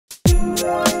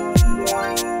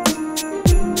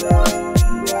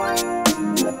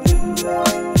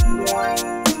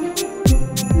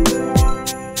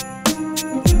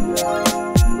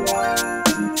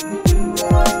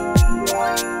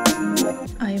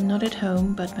I'm not at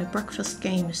home, but my breakfast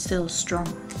game is still strong.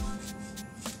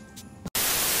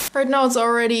 Right now it's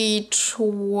already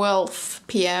 12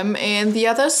 p.m. and the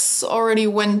others already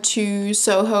went to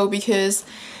Soho because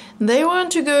they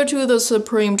want to go to the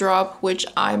Supreme drop, which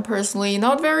I'm personally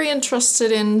not very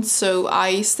interested in, so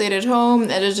I stayed at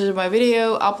home, edited my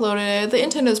video, uploaded it. The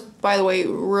internet is, by the way,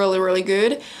 really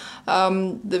good.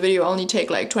 The video only take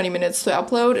like 20 minutes to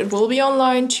upload. It will be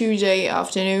online Tuesday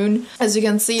afternoon. As you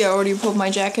can see, I already put my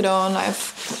jacket on.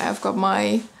 I've got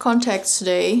my contacts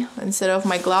today instead of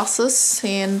my glasses,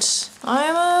 and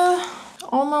I'm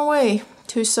on my way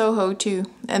to Soho too.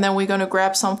 And then we're gonna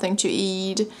grab something to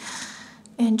eat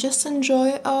and just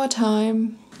enjoy our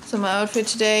time. So my outfit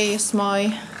today is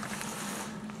my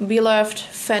beloved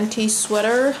Fenty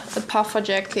sweater, a puffer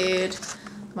jacket,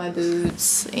 my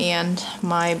boots, and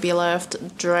my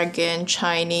beloved dragon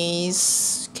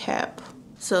Chinese cap.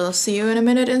 So see you in a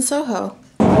minute in Soho.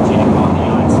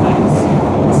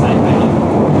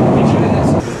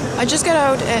 I just got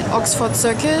out at Oxford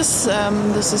Circus.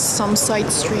 This is some side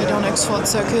street on Oxford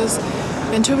Circus.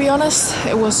 And to be honest,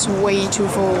 it was way too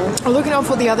full. I'm looking out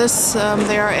for the others.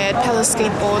 They are at Palace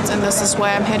Skateboards and this is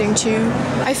where I'm heading to.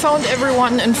 I found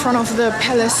everyone in front of the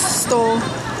Palace store.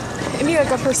 Emilya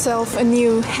got herself a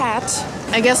new hat.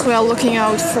 I guess we are looking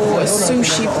out for a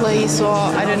sushi place, or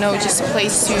I don't know, just a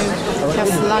place to have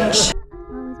lunch.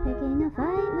 Always picking a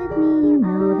fight with me, you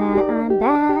know that I'm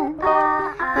bad.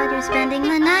 But you're spending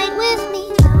the night with me.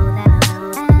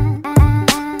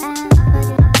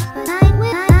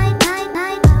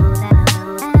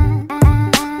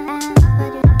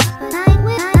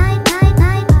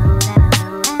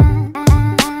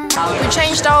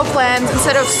 Our plans.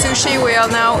 Instead of sushi, we are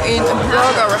now in a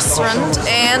burger restaurant,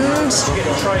 and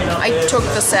I took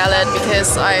the salad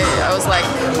because I was like,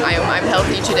 I'm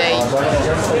healthy today.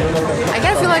 I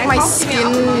kind of feel like my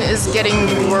skin is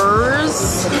getting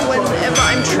worse whenever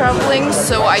I'm traveling,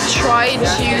 so I try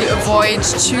to avoid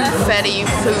too fatty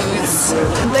foods.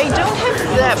 They don't have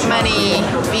that many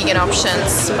vegan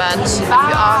options, but if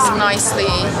you ask nicely,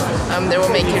 they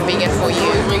will make it vegan for you.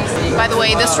 By the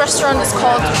way, this restaurant is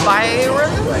called Byron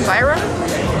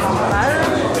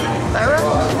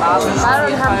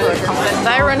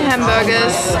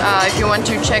Hamburgers, if you want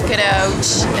to check it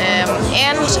out.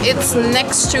 And it's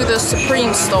next to the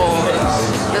Supreme store.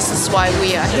 This is why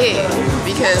we are here,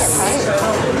 because...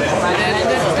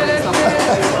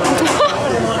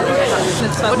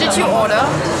 What did you order?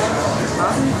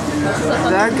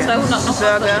 Burger.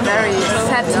 Very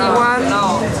fatty one.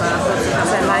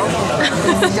 As I like it.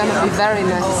 It's gonna be very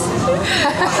nice.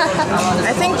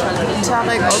 I think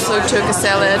Tarek also took a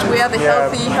salad. We are the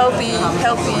healthy section.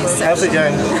 Healthy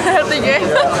gang. Healthy gang.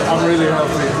 Yeah, I'm really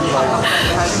healthy.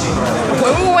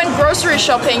 When we went grocery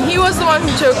shopping, he was the one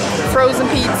who took frozen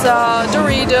pizza,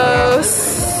 Doritos,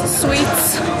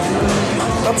 sweets.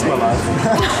 That's my life.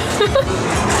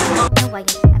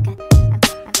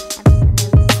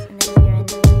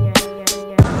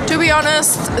 To be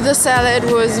honest, the salad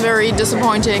was very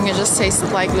disappointing. It just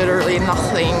tasted like literally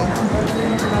nothing.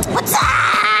 What's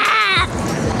up?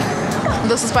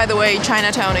 This is, by the way,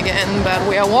 Chinatown again, but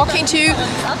we are walking to...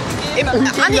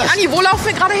 Anni, wo laufen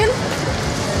wir gerade hin?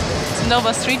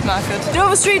 Nova Street Market.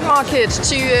 Nova Street Market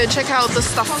to check out the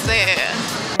stuff there.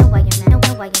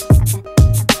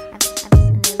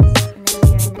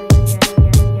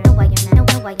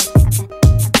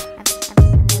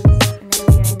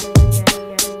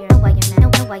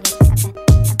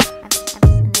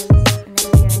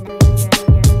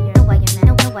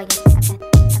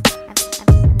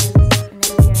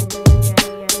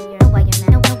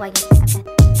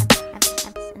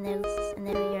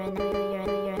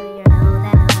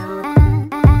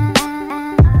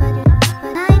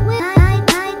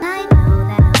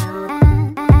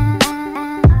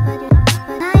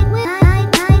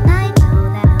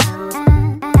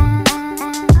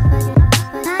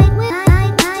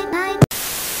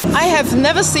 I've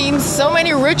never seen so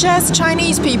many rich-ass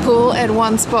Chinese people at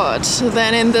one spot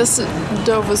than in this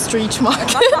Dover Street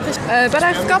Market. But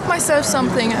I've got myself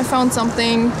something. I found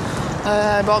something.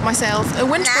 I bought myself a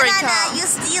windbreaker. No, you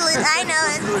steal it. I know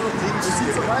it.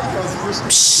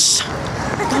 Psst!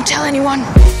 Don't tell anyone.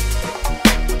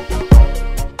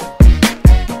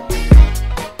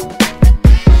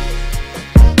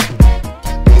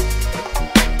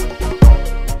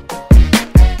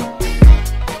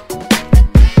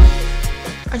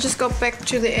 I just got back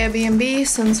to the Airbnb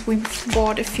since we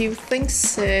bought a few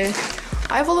things.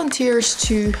 I volunteered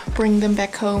to bring them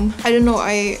back home. I don't know,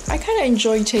 I kind of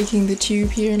enjoy taking the tube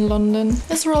here in London.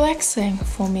 It's relaxing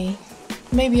for me.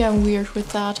 Maybe I'm weird with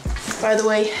that. By the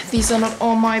way, these are not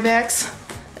all my bags.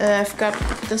 I've got,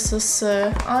 this is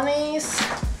Annie's.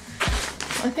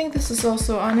 I think this is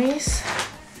also Annie's.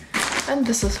 And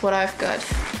this is what I've got.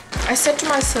 I said to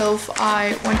myself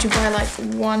I want to buy like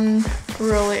one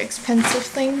really expensive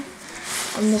thing.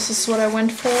 And this is what I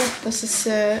went for. This is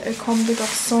a Comme des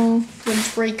Garçons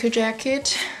windbreaker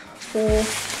jacket for,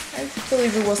 I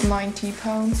believe it was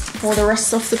 £90. For the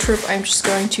rest of the trip I'm just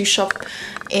going to shop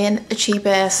in a cheap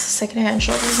ass secondhand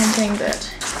shop or something,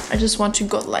 that I just want to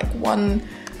get like one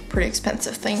pretty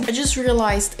expensive thing. I just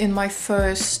realized in my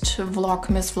first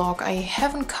Vlogmas vlog I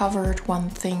haven't covered one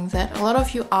thing that a lot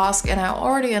of you ask, and I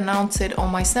already announced it on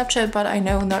my Snapchat, but I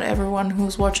know not everyone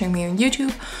who's watching me on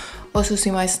YouTube also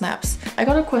see my snaps. I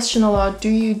got a question a lot, do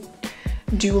you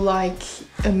do like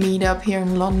a meetup here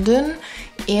in London?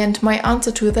 And my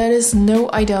answer to that is no,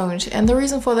 I don't. And the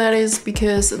reason for that is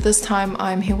because this time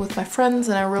I'm here with my friends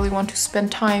and I really want to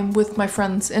spend time with my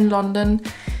friends in London,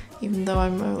 even though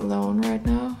I'm alone right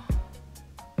now.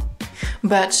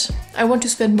 But I want to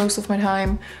spend most of my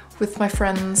time with my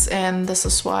friends, and this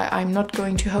is why I'm not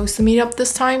going to host a meetup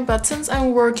this time. But since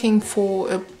I'm working for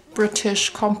a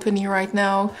British company right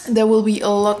now, there will be a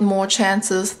lot more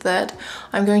chances that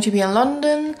I'm going to be in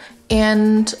London,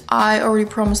 and I already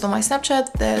promised on my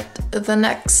Snapchat that the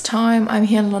next time I'm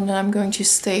here in London I'm going to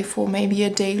stay for maybe a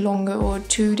day longer or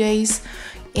 2 days,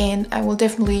 and I will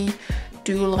definitely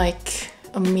do like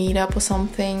a meetup or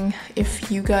something.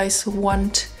 If you guys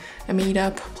want a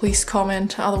meetup, please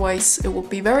comment, otherwise it would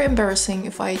be very embarrassing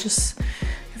if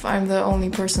I'm the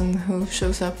only person who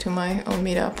shows up to my own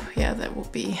meetup. Yeah, that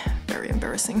would be very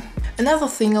embarrassing. Another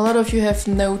thing, a lot of you have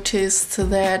noticed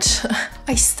that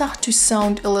I start to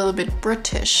sound a little bit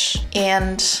British,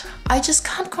 and I just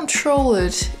can't control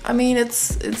it. I mean,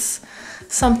 it's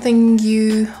something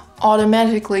you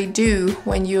automatically do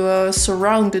when you are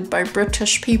surrounded by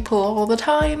British people all the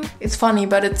time. It's funny,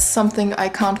 but it's something I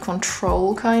can't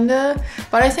control, kinda.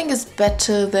 But I think it's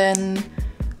better than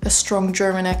a strong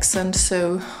German accent,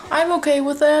 so I'm okay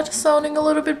with that, sounding a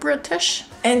little bit British.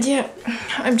 And yeah,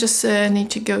 I'm just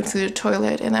need to go to the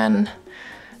toilet and then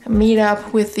meet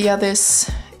up with the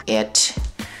others at,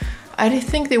 I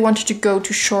think they wanted to go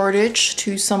to Shoreditch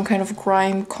to some kind of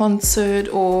grime concert,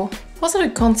 or was it a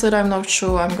concert? I'm not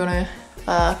sure. I'm gonna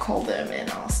call them and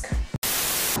ask.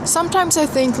 Sometimes I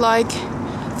think like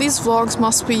these vlogs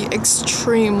must be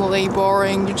extremely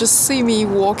boring. You just see me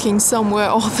walking somewhere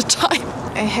all the time.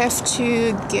 I have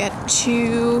to get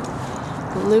to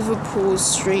Liverpool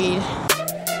Street.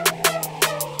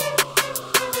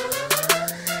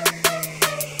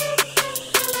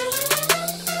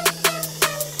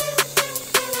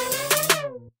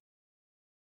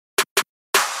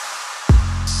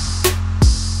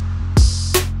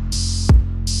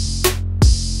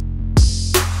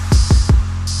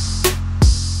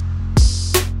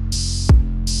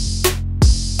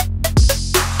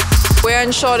 We're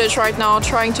in Shoreditch right now,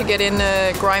 trying to get in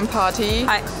a grime party.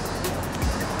 Hi.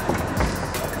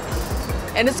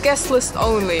 And it's guest list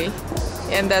only,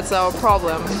 and that's our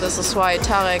problem. This is why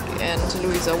Tarek and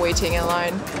Louise are waiting in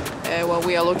line while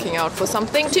we are looking out for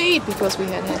something to eat, because we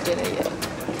hadn't had dinner yet.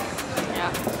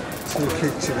 Yeah.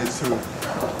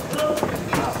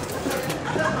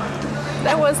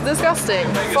 That was disgusting.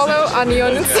 Follow Annie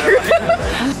on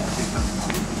Instagram.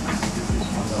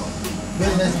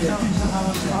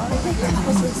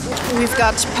 We've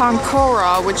got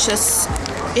Pankora, which is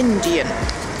Indian,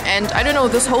 and I don't know,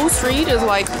 this whole street is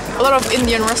like a lot of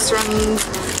Indian restaurants,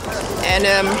 and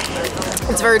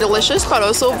it's very delicious but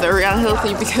also very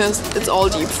unhealthy because it's all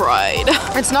deep fried.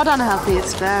 It's not unhealthy,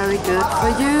 it's very good for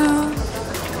you.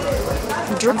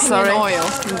 Dripping in oil.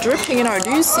 Dripping in oil.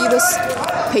 Do you see this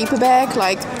paper bag?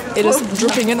 Like, it is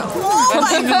dripping in oil.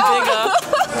 Even bigger.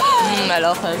 I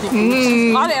love healthy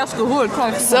food. Gerade erst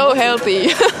geholt. So healthy.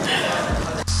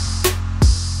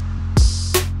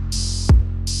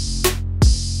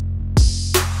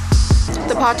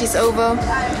 The party's over,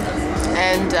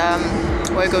 and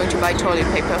we're going to buy toilet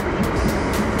paper.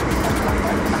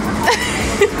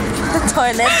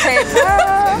 Toilet paper.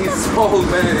 He's so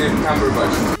Benedict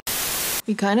Cumberbatch.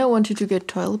 We kind of wanted to get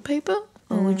toilet paper,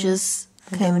 and we just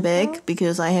came back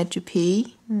because I had to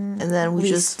pee, and then we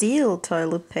just steal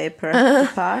toilet paper at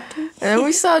the party. And then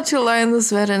we started to lie in the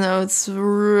sweat, and now it's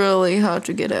really hard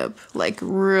to get up, like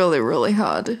really, really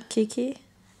hard. Kicki,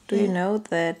 do you know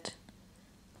that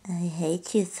I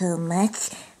hate you so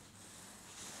much?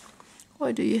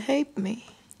 Why do you hate me?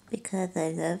 Because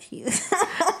I love you.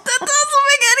 That doesn't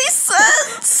make any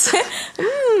sense.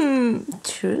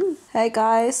 True. Hey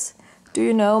guys, do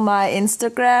you know my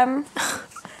Instagram?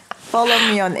 Follow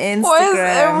me on Instagram. Why is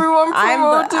everyone I'm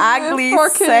the promoting ugly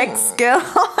fucking sex girl.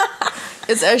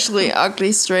 It's actually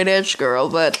ugly straight edge girl,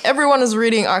 but everyone is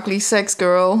reading ugly sex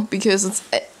girl because it's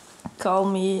Call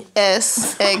me.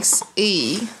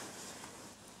 SXE.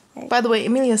 By the way,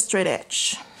 Emilya's straight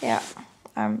edge. Yeah,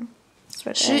 I'm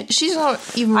straight edge. She's not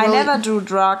even. I really, never do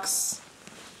drugs.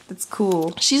 It's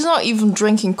cool. She's not even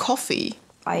drinking coffee.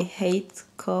 I hate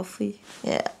coffee.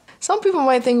 Yeah. Some people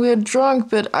might think we're drunk,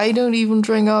 but I don't even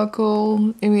drink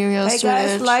alcohol. Emilya's Hey straight guys,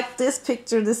 edge. like this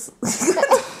picture. This.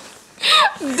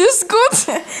 This good.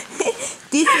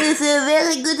 This is a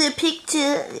very good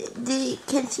picture.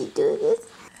 Can she do this?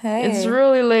 Hey. It's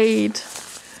really late.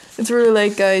 It's really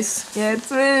late, guys. Yeah,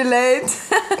 it's really late.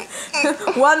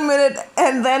 1 minute,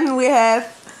 and then we have.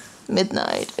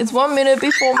 Midnight. It's 1 minute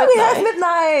before We have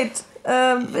midnight.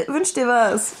 midnight. Wünsch dir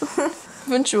was?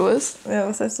 Wünsch dir was? Ja,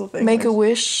 was heißt so auf Make a Englisch?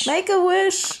 wish. Make a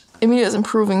wish. Emilya's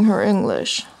improving her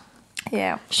English.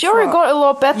 Yeah. She already got a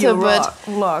lot better, but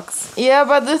vlogs. yeah,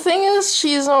 but the thing is,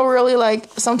 she's not really like.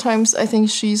 Sometimes I think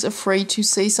she's afraid to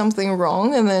say something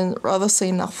wrong and then rather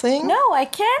say nothing. No, I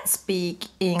can't speak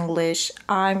English.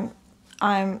 I'm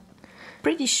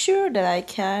pretty sure that I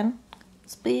can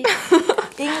speak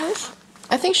English.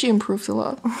 I think she improved a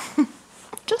lot.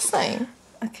 Just saying.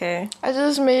 Okay. I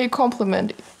just made a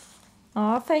compliment.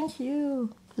 Oh, thank you.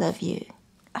 Love you.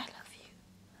 I love you.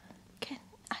 Can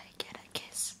I get a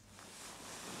kiss?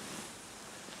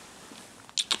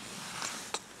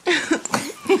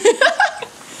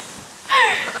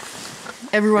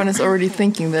 Everyone is already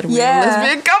thinking that we're Yeah. a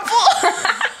lesbian couple.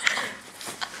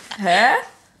 Huh?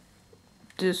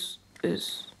 This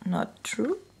is not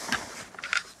true.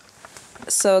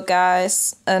 So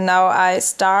guys, now I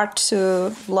start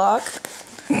to vlog.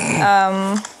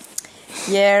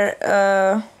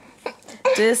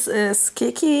 This is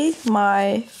Kicki,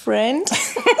 my friend.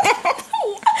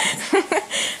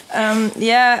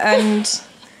 And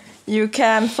you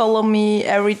can follow me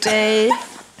every day.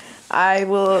 I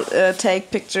will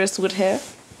take pictures with her.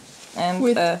 And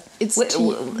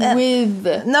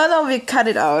No, we cut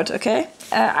it out, okay?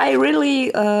 I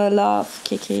really love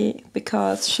Kicki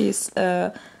because she's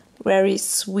very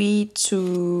sweet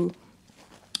to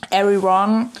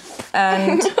everyone,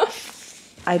 and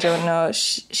I don't know,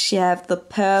 she have the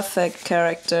perfect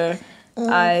character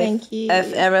thank you.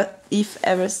 I've ever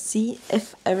seen.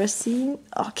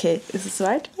 Okay, is this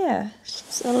right? Yeah,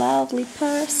 she's a lovely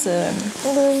person.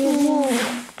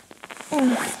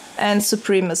 And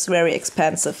Supreme is very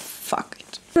expensive. Fuck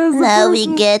it. Now we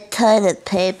get toilet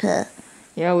paper.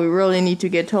 Yeah, we really need to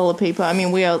get toilet paper. I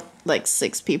mean, we are like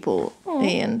 6 people,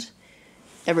 and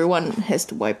everyone has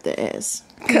to wipe their ass.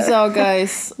 Peace out,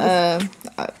 guys.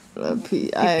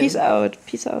 Peace out.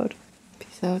 Peace out. Peace out.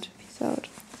 Peace out.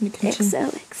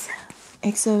 XOXO.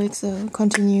 XOXO.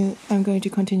 Continue. I'm going to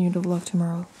continue the vlog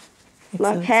tomorrow.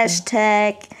 Vlog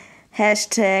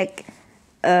hashtag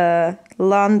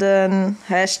London,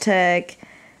 hashtag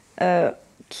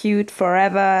cute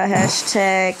forever,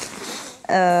 hashtag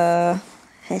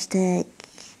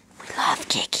Love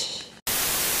Kicki.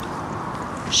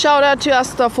 Shout out to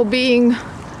Asta for being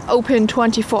open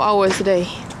 24 hours a day.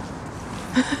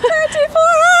 24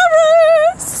 hours!